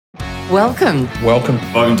Welcome. Welcome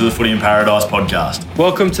to the Footy in Paradise podcast.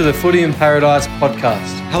 Welcome to the Footy in Paradise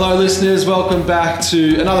podcast. Hello listeners, welcome back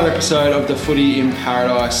to another episode of the Footy in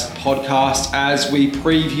Paradise podcast as we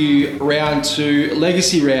preview round 2,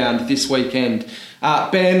 Legacy round this weekend.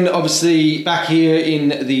 Ben, obviously back here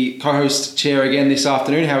in the co-host chair again this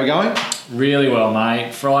afternoon. How are we going? Really well,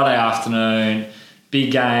 mate. Friday afternoon,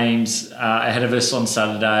 big games ahead of us on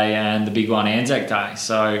Saturday and the big one Anzac Day,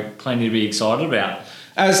 so plenty to be excited about.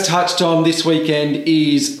 As touched on, this weekend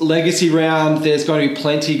is Legacy round. There's going to be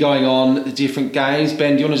plenty going on, the different games.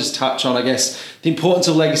 Ben, do you want to just touch on, I guess, the importance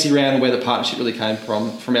of Legacy round and where the partnership really came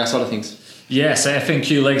from our side of things? Yeah, so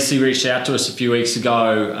FNQ Legacy reached out to us a few weeks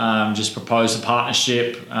ago, just proposed a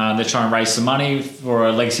partnership. They're trying to raise some money for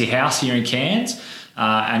a Legacy house here in Cairns,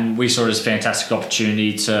 and we saw it as a fantastic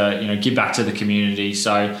opportunity to give back to the community.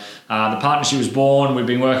 So the partnership was born. We've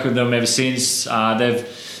been working with them ever since. They've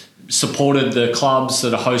supported the clubs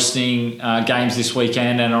that are hosting games this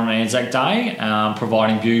weekend and on Anzac Day,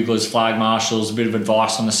 providing buglers, flag marshals, a bit of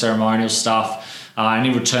advice on the ceremonial stuff. And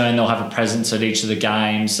in return, they'll have a presence at each of the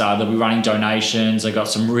games. They'll be running donations. They've got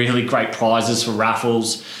some really great prizes for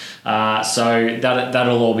raffles. So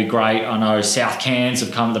that'll all be great. I know South Cairns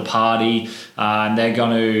have come to the party and they're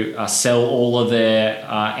going to sell all of their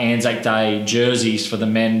Anzac Day jerseys for the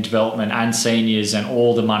men development and seniors, and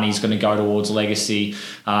all the money's going to go towards Legacy.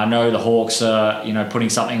 I know the Hawks are putting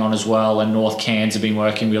something on as well, and North Cairns have been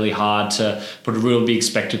working really hard to put a real big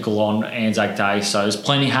spectacle on Anzac Day. So there's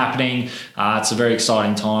plenty happening. It's a very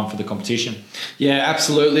exciting time for the competition. Yeah,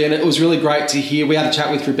 absolutely. And it was really great to hear. We had a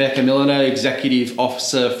chat with Rebecca Milliner, Executive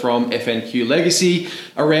Officer from FNQ Legacy,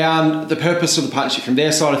 around the purpose of the partnership from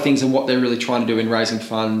their side of things and what they're really trying to do in raising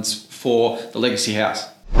funds for the Legacy House.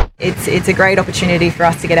 It's a great opportunity for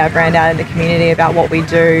us to get our brand out in the community about what we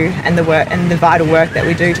do and the work and the vital work that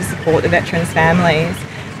we do to support the veterans' families.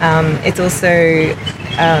 It's also a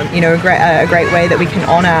great way that we can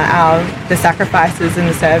honour the sacrifices and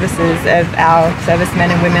the services of our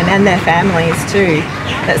servicemen and women and their families too,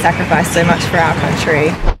 that sacrifice so much for our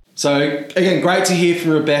country. So again, great to hear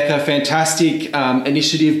from Rebecca. Fantastic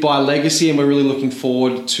initiative by Legacy, and we're really looking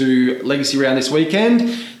forward to Legacy round this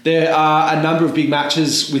weekend. There are a number of big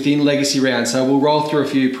matches within Legacy round, so we'll roll through a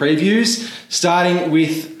few previews, starting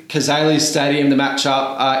with Cazaly Stadium, the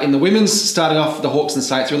matchup in the women's, starting off the Hawks and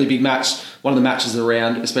Saints, really big match, one of the matches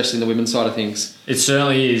around, especially in the women's side of things. It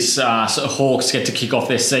certainly is. So Hawks get to kick off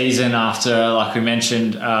their season after, like we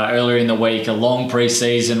mentioned earlier in the week, a long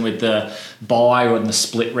pre-season with the bye and the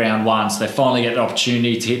split round one. So they finally get the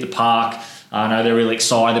opportunity to hit the park. I know they're really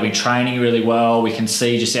excited. They've been training really well. We can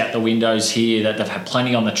see just out the windows here that they've had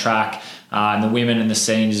plenty on the track, and the women and the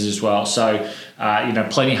seniors as well. So,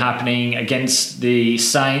 plenty happening against the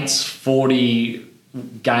Saints,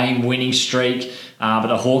 40-game winning streak. But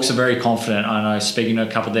the Hawks are very confident. I know, speaking to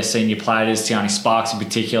a couple of their senior players, Tiani Sparks in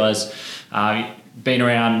particular, has been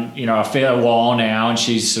around a fair while now, and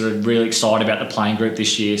she's sort of really excited about the playing group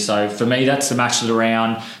this year. So for me, that's the match of the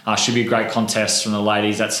round. Should be a great contest from the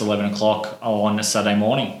ladies. That's 11 o'clock on a Saturday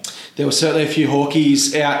morning. There were certainly a few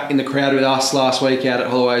Hawkies out in the crowd with us last week out at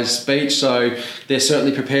Holloway's Beach, so they're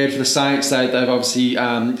certainly prepared for the Saints. They've obviously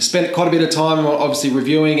spent quite a bit of time obviously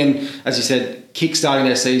reviewing and, as you said, kick-starting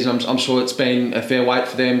their season. I'm sure it's been a fair wait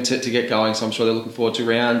for them to get going, so I'm sure they're looking forward to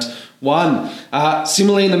round one.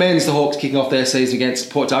 Similarly in the men's, the Hawks kicking off their season against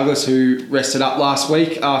Port Douglas, who rested up last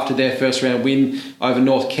week after their first round win over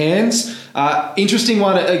North Cairns. Interesting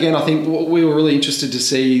one, again, I think we were really interested to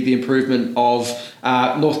see the improvement of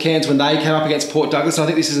North Cairns when they came up against Port Douglas. And I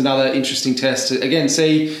think this is another interesting test to, again,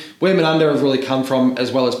 see where Menunda have really come from,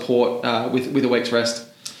 as well as Port with a week's rest.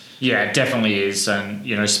 Yeah, it definitely is.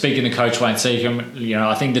 And, speaking to Coach Wayne Seacombe,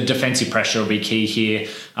 I think the defensive pressure will be key here.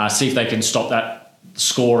 See if they can stop that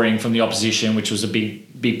scoring from the opposition, which was a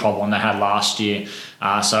big problem they had last year.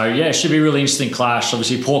 It should be a really interesting clash.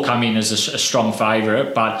 Obviously, Port come in as a strong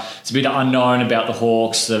favourite, but it's a bit unknown about the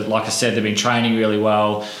Hawks. Like I said, they've been training really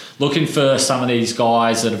well. Looking for some of these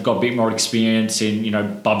guys that have got a bit more experience in,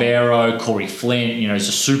 Barbero, Corey Flint, he's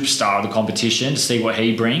a superstar of the competition, to see what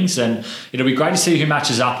he brings. And it'll be great to see who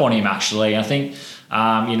matches up on him, actually. I think,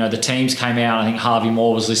 the teams came out. I think Harvey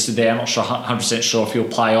Moore was listed there. I'm not sure 100% sure if he'll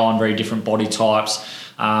play on, very different body types.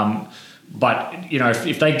 But, you know,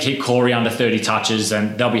 if they keep Corey under 30 touches,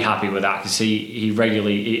 then they'll be happy with that because he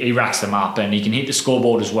regularly racks them up and he can hit the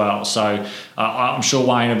scoreboard as well. So I'm sure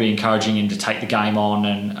Wayne will be encouraging him to take the game on,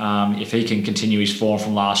 and if he can continue his form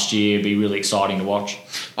from last year, it'd be really exciting to watch.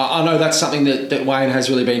 I know that's something that Wayne has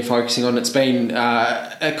really been focusing on. It's been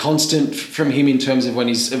a constant from him in terms of when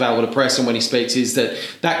he's available to press and when he speaks, is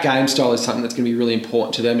that game style is something that's going to be really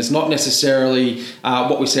important to them. It's not necessarily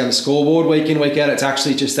what we see on the scoreboard week in, week out. It's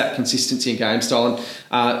actually just that consistency in game style. And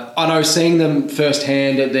I know seeing them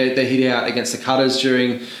firsthand at their hit out against the Cutters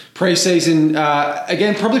during pre-season,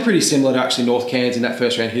 again, probably pretty similar to actually North Cairns in that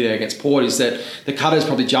first round hit out against Port, is that the Cutters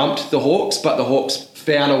probably jumped the Hawks, but the Hawks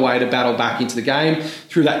found a way to battle back into the game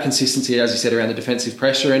through that consistency, as you said, around the defensive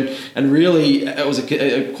pressure, and really it was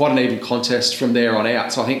quite an even contest from there on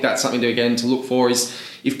out. So I think that's something to look for, is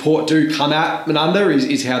if Port do come out and under,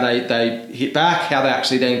 is how they hit back, how they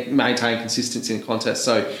actually then maintain consistency in the contest.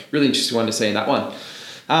 So really interesting one to see in that one.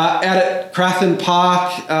 Out at Crathen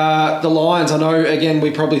Park, the Lions, I know, again,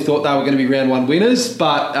 we probably thought they were going to be round one winners,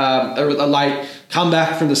 but a late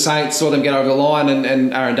comeback from the Saints saw them get over the line,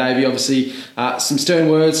 and Aaron Davey, obviously, some stern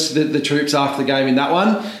words to the troops after the game in that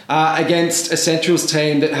one, against a Centrals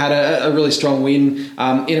team that had a really strong win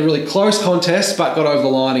in a really close contest, but got over the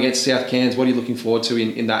line against South Cairns. What are you looking forward to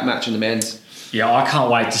in that match in the men's? Yeah, I can't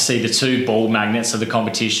wait to see the two ball magnets of the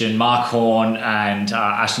competition, Mark Horn and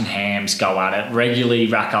Ashton Hams, go at it. Regularly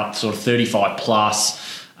rack up sort of 35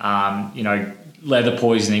 plus, leather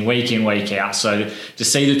poisoning week in, week out. So to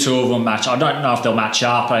see the two of them match, I don't know if they'll match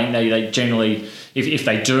up. I think they generally, if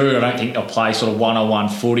they do, I don't think they'll play sort of one-on-one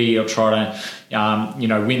footy or try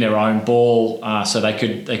to, win their own ball. So they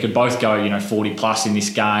could both go, 40 plus in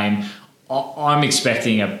this game. I'm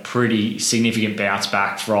expecting a pretty significant bounce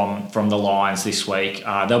back from the Lions this week.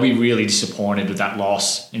 They'll be really disappointed with that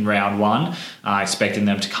loss in round one, expecting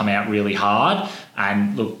them to come out really hard.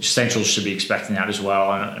 And look, Central should be expecting that as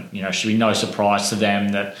well. And, should be no surprise to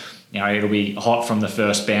them that, it'll be hot from the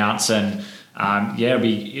first bounce. And,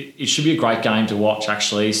 it should be a great game to watch,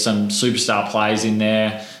 actually. Some superstar players in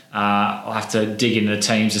there. I'll have to dig into the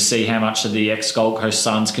teams to see how much of the ex-Gold Coast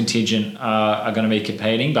Suns contingent are going to be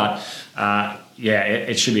competing. But,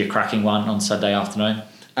 it should be a cracking one on Saturday afternoon.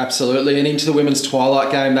 Absolutely, and into the women's twilight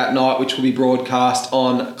game that night, which will be broadcast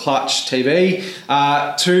on Clutch TV.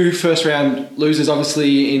 Two first-round losers,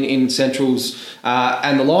 obviously, in Centrals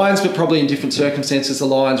and the Lions, but probably in different circumstances. The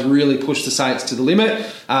Lions really pushed the Saints to the limit,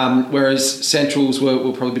 whereas Centrals were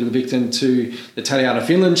probably a bit of the victim to the Tatiana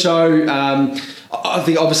Finland show. I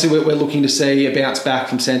think obviously we're looking to see a bounce back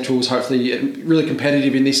from Centrals, hopefully really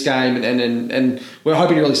competitive in this game, and we're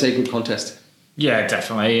hoping to really see a good contest. Yeah,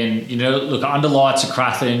 definitely. And, look, under lights at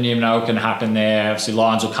Crathen, it can happen there. Obviously,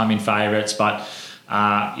 Lions will come in favourites, but,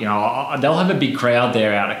 they'll have a big crowd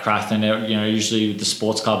there out at Crathen, usually with the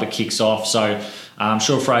sports club it kicks off. So I'm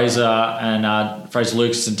sure Fraser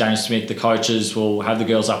Lucas and Daniel Smith, the coaches, will have the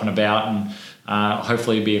girls up and about, and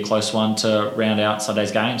hopefully it'll be a close one to round out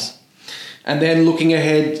Sunday's games. And then looking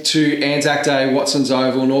ahead to Anzac Day, Watson's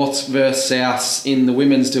Oval, North versus South in the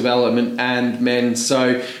women's development and men's.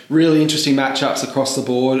 So really interesting matchups across the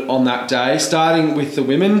board on that day. Starting with the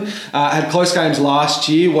women, had close games last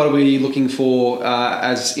year. What are we looking for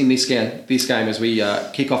as in this game as we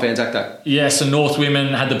kick off Anzac Day? Yeah, so North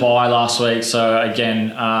women had the bye last week. So again,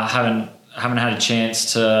 haven't had a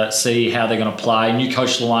chance to see how they're going to play. New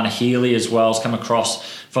coach Luana Healy as well has come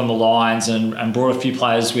across from the Lions and brought a few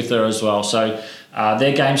players with her as well. So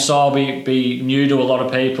their game style will be new to a lot of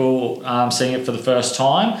people seeing it for the first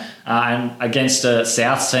time. And against a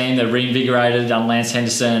South team, they're reinvigorated. Lance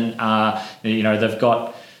Henderson, they've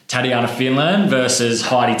got Tatiana Finland versus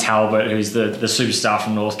Heidi Talbot, who's the superstar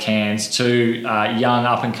from North Cairns. Two young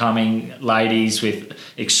up-and-coming ladies with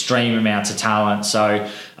extreme amounts of talent. So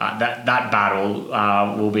that battle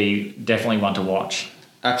will be definitely one to watch.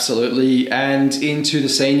 Absolutely. And into the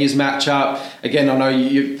seniors matchup. Again, I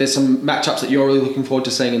know there's some matchups that you're really looking forward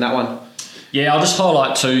to seeing in that one. Yeah, I'll just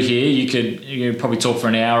highlight two here. You could probably talk for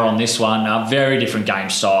an hour on this one. Very different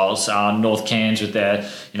game styles. North Cairns with their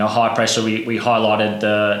high pressure. We highlighted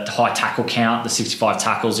the high tackle count, the 65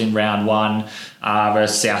 tackles in round one,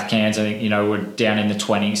 versus South Cairns. I think we're down in the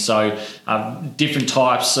 20s. So different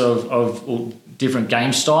types of different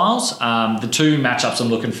game styles. The two matchups I'm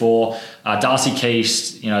looking for, Darcy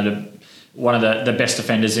Keefe's, one of the best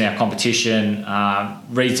defenders in our competition,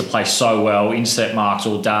 reads the play so well, inset marks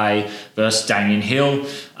all day, versus Damien Hill,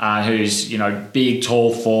 who's big,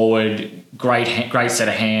 tall forward, great set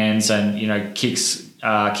of hands, and kicks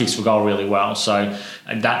kicks for goal really well. So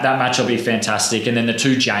that match will be fantastic. And then the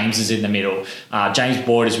two Jameses in the middle. James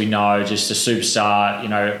Boyd, as we know, just a superstar,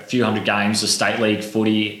 a few hundred games of state league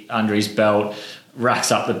footy under his belt,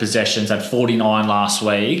 racks up the possessions, had 49 last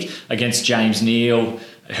week against James Neal,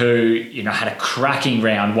 who, had a cracking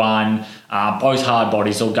round one. Both hard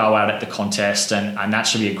bodies will go out at the contest, and that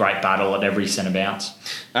should be a great battle at every centre bounce.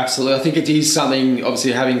 Absolutely. I think it is something,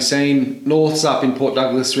 obviously, having seen Norths up in Port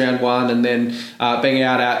Douglas round one and then being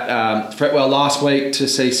out at Fretwell last week to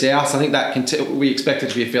see South, I think that we expect it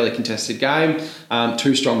to be a fairly contested game.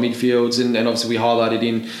 Two strong midfields, and obviously we highlighted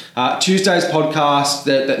in Tuesday's podcast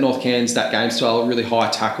that North Cairns, that game style, a really high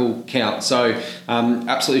tackle count. So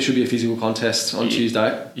absolutely should be a physical contest on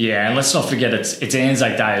Tuesday. Yeah, and let's not forget it's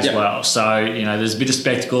Anzac Day as well. So, there's a bit of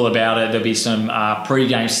spectacle about it. There'll be some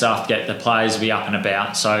pre-game stuff, get the players to be up and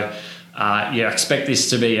about. So, expect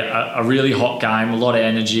this to be a really hot game, a lot of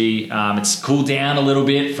energy. It's cooled down a little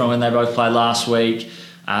bit from when they both played last week.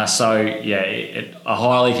 A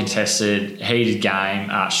highly contested, heated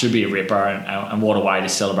game. Should be a ripper, and what a way to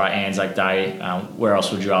celebrate Anzac Day. Where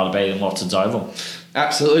else would you rather be than Lotson's Oval?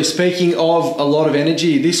 Absolutely. Speaking of a lot of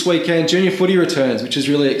energy, this weekend junior footy returns, which is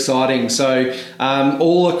really exciting. So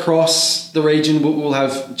all across the region we'll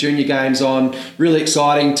have junior games on. Really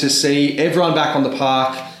exciting to see everyone back on the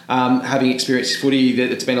park, having experienced footy.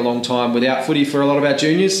 It's been a long time without footy for a lot of our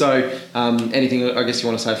juniors. So anything I guess you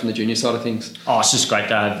want to say from the junior side of things? Oh, it's just great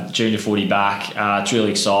to have junior footy back. It's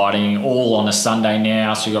really exciting. All on a Sunday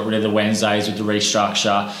now, so we got rid of the Wednesdays with the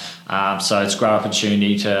restructure. So it's a great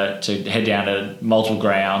opportunity to head down to multiple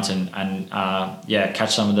grounds and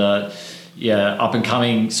catch some of the up and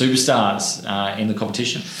coming superstars in the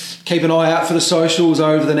competition. Keep an eye out for the socials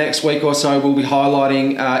over the next week or so. We'll be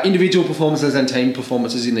highlighting individual performances and team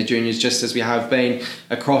performances in the juniors, just as we have been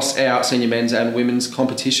across our senior men's and women's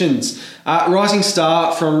competitions. Rising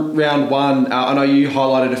star from round one. I know you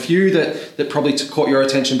highlighted a few that probably caught your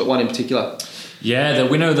attention, but one in particular. Yeah, the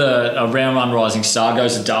winner of the round one Rising Star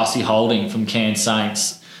goes to Darcy Holding from Cairns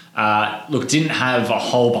Saints. Didn't have a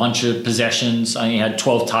whole bunch of possessions. Only had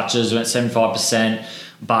 12 touches, went 75%.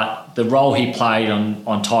 But the role he played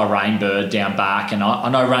on Ty Rainbird down back, and I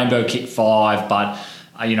know Rainbird kicked 5, but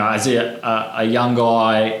as a young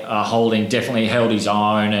guy, Holding definitely held his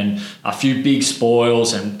own, and a few big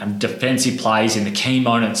spoils and defensive plays in the key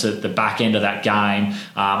moments at the back end of that game.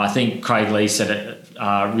 I think Craig Lee said it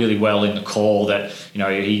really well in the call that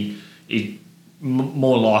he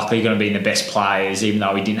more likely going to be in the best players, even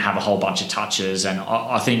though he didn't have a whole bunch of touches. And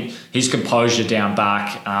I think his composure down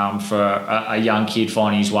back for a young kid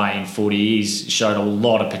finding his way in footy, he's showed a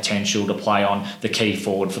lot of potential to play on the key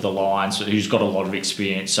forward for the Lions, who's got a lot of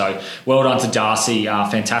experience. So well done to Darcy.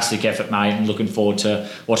 Fantastic effort, mate, and looking forward to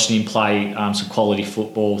watching him play some quality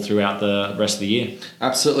football throughout the rest of the year.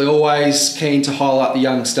 Absolutely. Always keen to highlight the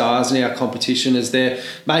young stars in our competition as they're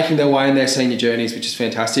making their way in their senior journeys, which is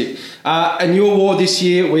fantastic. A new award this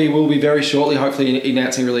year. We will be very shortly, hopefully,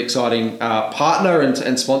 announcing a really exciting partner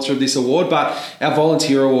and sponsor of this award, but our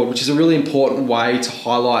volunteer award, which is a really important way to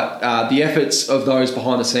highlight the efforts of those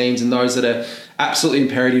behind the scenes and those that are absolutely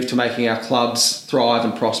imperative to making our clubs thrive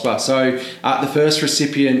and prosper. So the first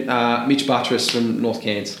recipient, Mitch Buttress from North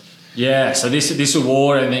Cairns. Yeah, so this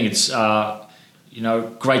award, I think it's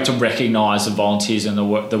great to recognise the volunteers and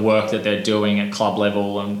the work that they're doing at club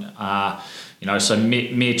level. And so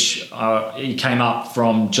Mitch, he came up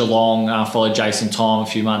from Geelong, followed Jason Tom a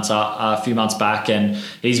few months back, and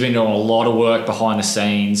he's been doing a lot of work behind the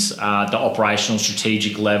scenes, the operational,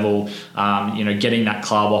 strategic level, getting that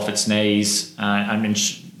club off its knees, and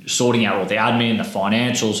sorting out all the admin, the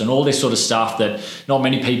financials, and all this sort of stuff that not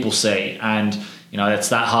many people see. And it's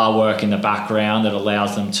that hard work in the background that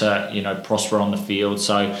allows them to prosper on the field.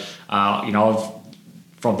 So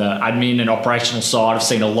from the admin and operational side, I've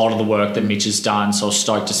seen a lot of the work that Mitch has done, so I was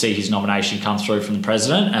stoked to see his nomination come through from the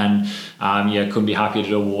president, and couldn't be happier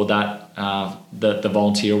to award that the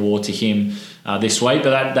volunteer award to him this week.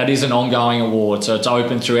 But that is an ongoing award, so it's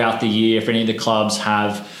open throughout the year. If any of the clubs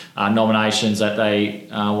have nominations that they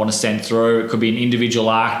want to send through, it could be an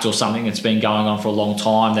individual act or something that's been going on for a long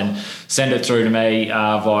time, then send it through to me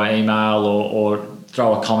via email or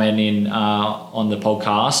throw a comment in on the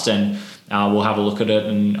podcast, and we'll have a look at it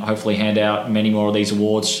and hopefully hand out many more of these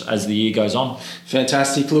awards as the year goes on.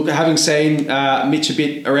 Fantastic. Look, having seen Mitch a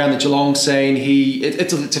bit around the Geelong scene,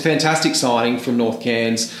 it's a fantastic signing from North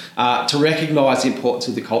Cairns to recognise the importance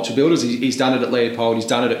of the culture builders. He's done it at Leopold, he's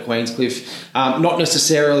done it at Queenscliff. Not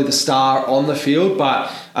necessarily the star on the field, but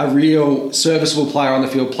a real serviceable player on the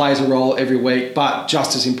field, plays a role every week, but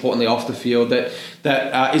just as importantly off the field, that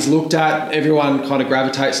that is looked at. Everyone kind of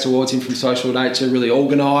gravitates towards him from social nature, really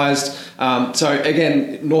organised. So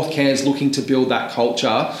again, North Cairns looking to build that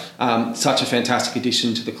culture. Such a fantastic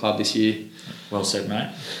addition to the club this year. Well said, mate.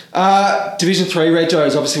 Division 3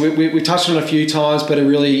 Regos, obviously we touched on it a few times, but a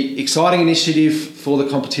really exciting initiative for the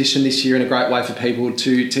competition this year and a great way for people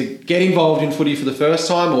to get involved in footy for the first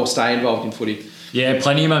time or stay involved in footy. Yeah,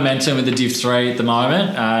 plenty of momentum with the Div 3 at the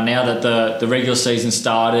moment. Now that the regular season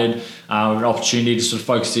started, an opportunity to sort of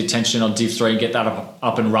focus the attention on Div 3 and get that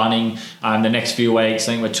up and running in the next few weeks.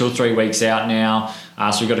 I think we're 2 or 3 weeks out now.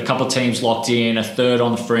 So we've got a couple of teams locked in, a third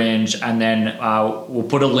on the fringe, and then we'll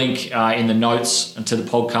put a link in the notes to the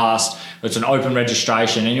podcast. It's an open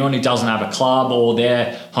registration. Anyone who doesn't have a club or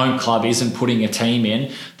their home club isn't putting a team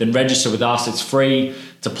in, then register with us. It's free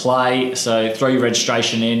to play, so throw your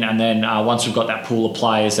registration in, and then once we've got that pool of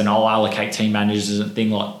players, then I'll allocate team managers and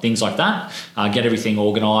things like that, get everything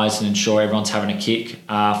organised and ensure everyone's having a kick.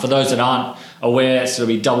 For those that aren't aware, so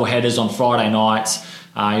there'll be double headers on Friday nights.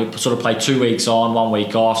 You sort of play 2 weeks on, 1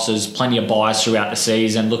 week off, so there's plenty of buys throughout the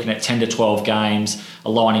season, looking at 10 to 12 games,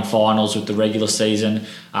 aligning finals with the regular season.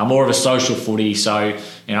 More of a social footy, so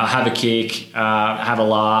have a kick, have a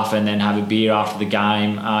laugh, and then have a beer after the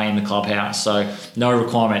game in the clubhouse. So no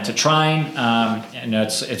requirement to train.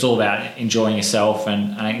 It's all about enjoying yourself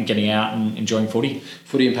and getting out and enjoying footy.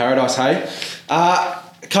 Footy in paradise, hey?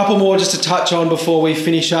 A couple more just to touch on before we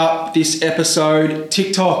finish up this episode.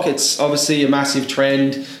 TikTok, it's obviously a massive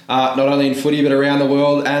trend, not only in footy but around the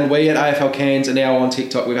world, and we at AFL Cairns are now on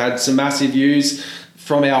TikTok. We've had some massive views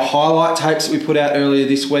from our highlight tapes that we put out earlier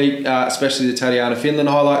this week, especially the Tatiana Finland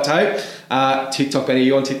highlight tape. TikTok, Benny, are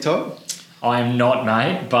you on TikTok? I am not,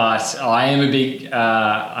 mate, but I am a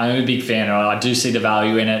big fan. I do see the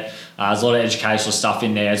value in it. There's a lot of educational stuff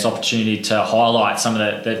in there. There's opportunity to highlight some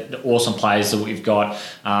of the awesome players that we've got.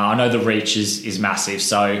 I know the reach is massive,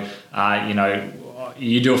 so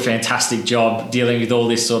you do a fantastic job dealing with all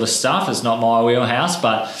this sort of stuff. It's not my wheelhouse,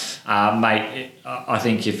 but mate, I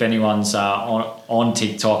think if anyone's on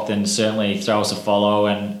TikTok, then certainly throw us a follow,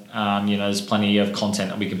 and there's plenty of content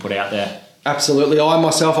that we can put out there. Absolutely. I'm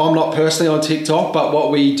not personally on TikTok, but what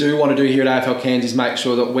we do want to do here at AFL Cairns is make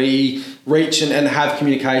sure that we reach and have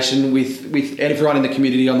communication with everyone in the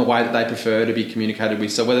community on the way that they prefer to be communicated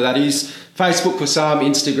with. So whether that is Facebook for some,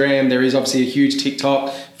 Instagram, there is obviously a huge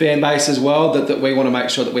TikTok fan base as well that we want to make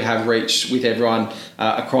sure that we have reach with everyone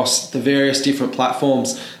across the various different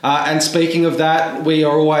platforms. And speaking of that, we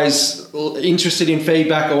are always interested in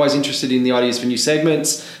feedback, always interested in the ideas for new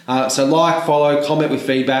segments. So like, follow, comment with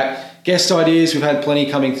feedback. Guest ideas, we've had plenty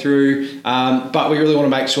coming through, but we really want to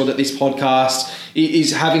make sure that this podcast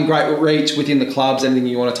is having great reach within the clubs. Anything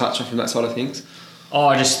you want to touch on from that side of things?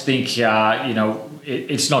 I just think,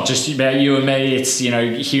 it's not just about you and me, it's,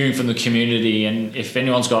 hearing from the community. And if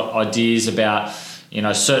anyone's got ideas about,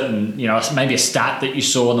 certain, maybe a stat that you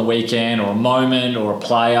saw on the weekend or a moment or a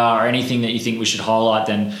player or anything that you think we should highlight,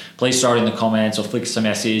 then please throw it in the comments or flick us a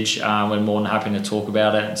message. We're more than happy to talk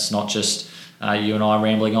about it. It's not just you and I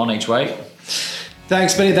rambling on each week.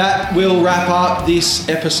 Thanks, Benny. That will wrap up this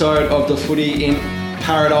episode of the Footy in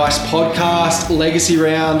Paradise podcast. Legacy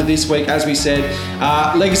round this week, as we said.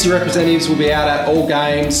 Legacy representatives will be out at all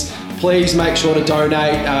games. Please make sure to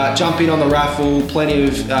donate. Jump in on the raffle. Plenty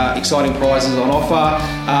of exciting prizes on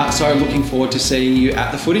offer. So looking forward to seeing you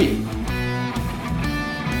at the footy.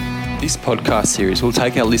 This podcast series will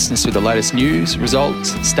take our listeners through the latest news,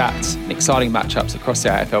 results, stats, and exciting matchups across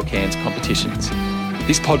our AFL Cairns competitions.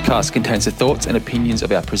 This podcast contains the thoughts and opinions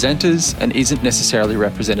of our presenters and isn't necessarily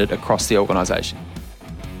represented across the organisation.